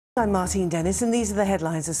I'm Maxine Dennis, and these are the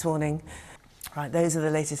headlines this morning. Right, those are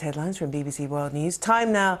the latest headlines from BBC World News.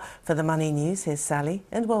 Time now for the Money News. Here's Sally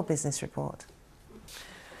and World Business Report.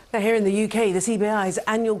 Now, here in the UK, the CBI's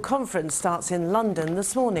annual conference starts in London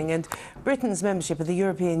this morning, and Britain's membership of the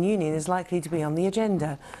European Union is likely to be on the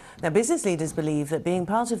agenda. Now, business leaders believe that being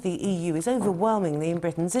part of the EU is overwhelmingly in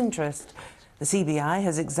Britain's interest. The CBI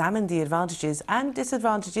has examined the advantages and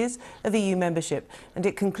disadvantages of EU membership, and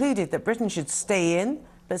it concluded that Britain should stay in,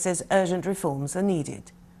 but says urgent reforms are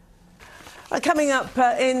needed. Coming up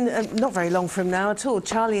in not very long from now at all,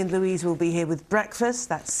 Charlie and Louise will be here with breakfast.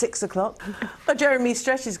 That's 6 o'clock. Jeremy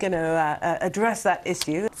Stretch is going to address that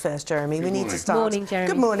issue. First, Jeremy, we need to start. Good morning, Jeremy.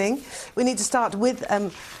 Good morning. We need to start with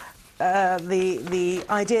the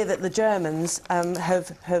idea that the Germans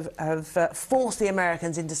have forced the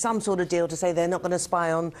Americans into some sort of deal to say they're not going to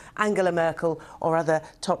spy on Angela Merkel or other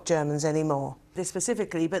top Germans anymore. This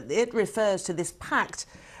specifically, but it refers to this pact,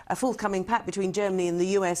 a forthcoming pact between Germany and the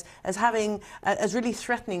US as as really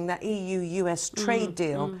threatening that EU-US trade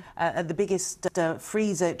deal, the biggest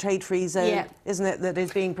trade-free zone, yeah, isn't it, that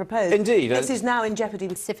is being proposed? Indeed. This is now in jeopardy.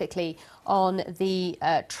 Specifically on the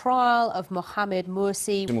trial of Mohamed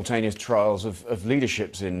Morsi. Simultaneous trials of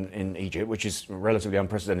leaderships in Egypt, which is relatively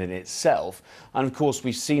unprecedented in itself. And of course,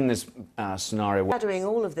 we've seen this scenario. Shadowing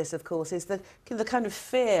all of this, of course, is the kind of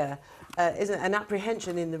fear, an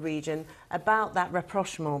apprehension in the region about that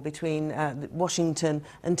rapprochement between Washington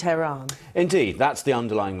and Tehran. Indeed, that's the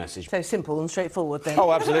underlying message. So simple and straightforward then.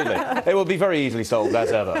 Oh, absolutely. It will be very easily solved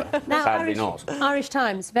as ever. Now, Sadly not. Irish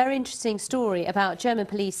Times, very interesting story about German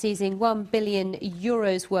police seizing €1 billion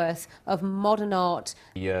worth of modern art.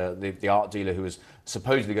 The art dealer who was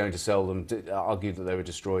supposedly going to sell them argued that they were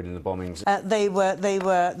destroyed in the bombings.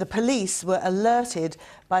 The police were alerted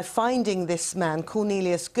by finding this man,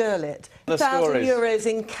 Cornelius Gurlitt, €1,000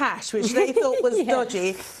 in cash, which they thought was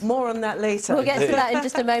dodgy. More on that later. We'll get to that in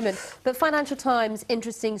just a moment. But Financial Times,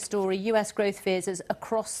 interesting story, US growth fears is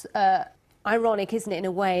across... ironic, isn't it, in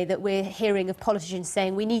a way, that we're hearing of politicians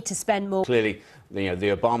saying we need to spend more. Clearly, the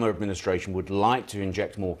Obama administration would like to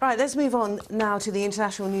inject more. Right, let's move on now to the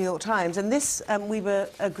International New York Times. And this, we were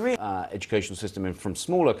agreeing... educational system from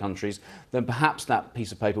smaller countries, then perhaps that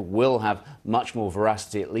piece of paper will have much more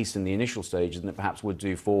veracity, at least in the initial stages, than it perhaps would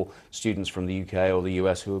do for students from the UK or the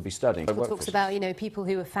US who will be studying. It talks about, people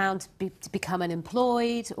who were found to become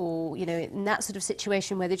unemployed or, in that sort of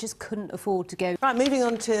situation where they just couldn't afford to go. Right, moving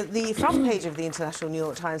on to the front page of the International New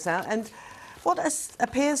York Times now, and what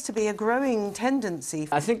appears to be a growing tendency.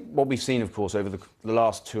 I think what we've seen, of course, over the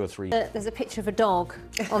last 2 or 3 years... There's a picture of a dog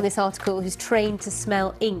on this article who's trained to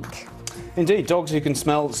smell ink. Indeed, dogs who can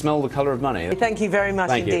smell the colour of money. Thank you very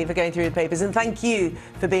much indeed for going through the papers, and thank you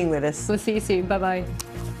for being with us. We'll see you soon. Bye-bye.